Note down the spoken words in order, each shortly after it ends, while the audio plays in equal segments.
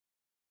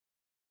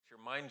Your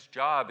mind's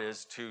job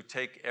is to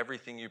take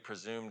everything you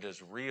presumed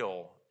as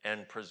real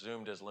and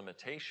presumed as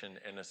limitation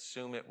and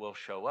assume it will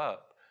show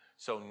up.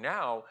 So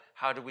now,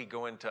 how do we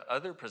go into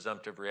other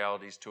presumptive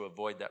realities to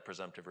avoid that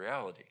presumptive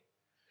reality?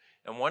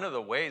 And one of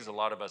the ways a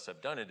lot of us have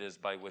done it is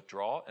by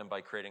withdrawal and by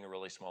creating a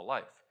really small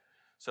life,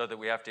 so that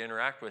we have to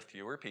interact with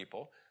fewer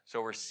people,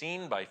 so we're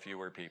seen by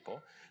fewer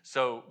people,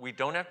 so we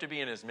don't have to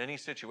be in as many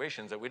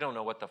situations that we don't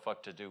know what the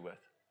fuck to do with.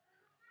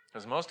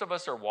 Because most of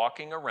us are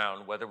walking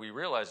around, whether we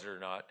realize it or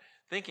not,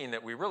 thinking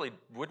that we really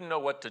wouldn't know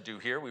what to do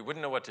here, we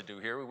wouldn't know what to do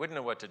here, we wouldn't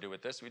know what to do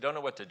with this, we don't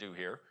know what to do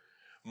here.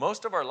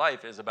 Most of our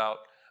life is about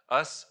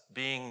us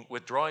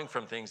withdrawing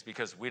from things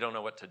because we don't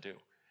know what to do.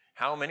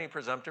 How many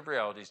presumptive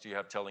realities do you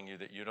have telling you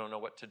that you don't know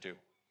what to do?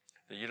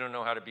 That you don't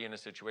know how to be in a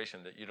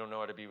situation, that you don't know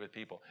how to be with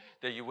people,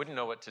 that you wouldn't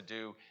know what to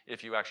do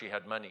if you actually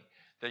had money,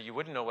 that you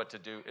wouldn't know what to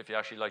do if you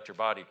actually liked your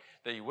body,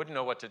 that you wouldn't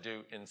know what to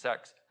do in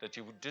sex, that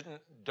you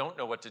don't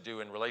know what to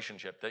do in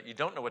relationship, that you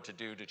don't know what to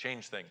do to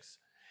change things.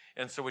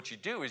 And so what you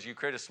do is you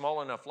create a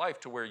small enough life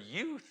to where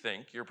you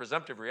think your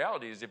presumptive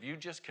reality is if you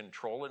just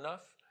control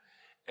enough,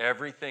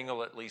 everything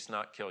will at least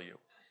not kill you.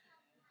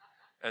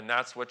 And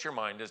that's what your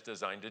mind is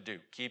designed to do.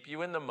 Keep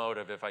you in the mode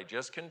of if I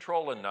just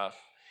control enough,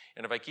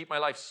 and if I keep my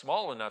life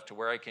small enough to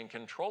where I can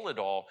control it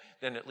all,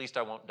 then at least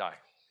I won't die.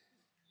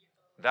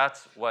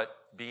 That's what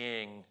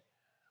being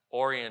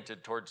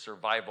oriented towards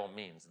survival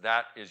means.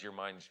 That is your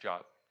mind's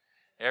job.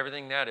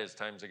 Everything that is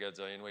times a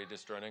gazillion way,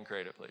 destroy and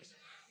create it, please.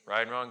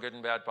 Right and wrong, good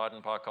and bad, pod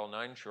and pod, call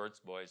 9 shorts,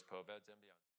 boys, poveds, and beyond.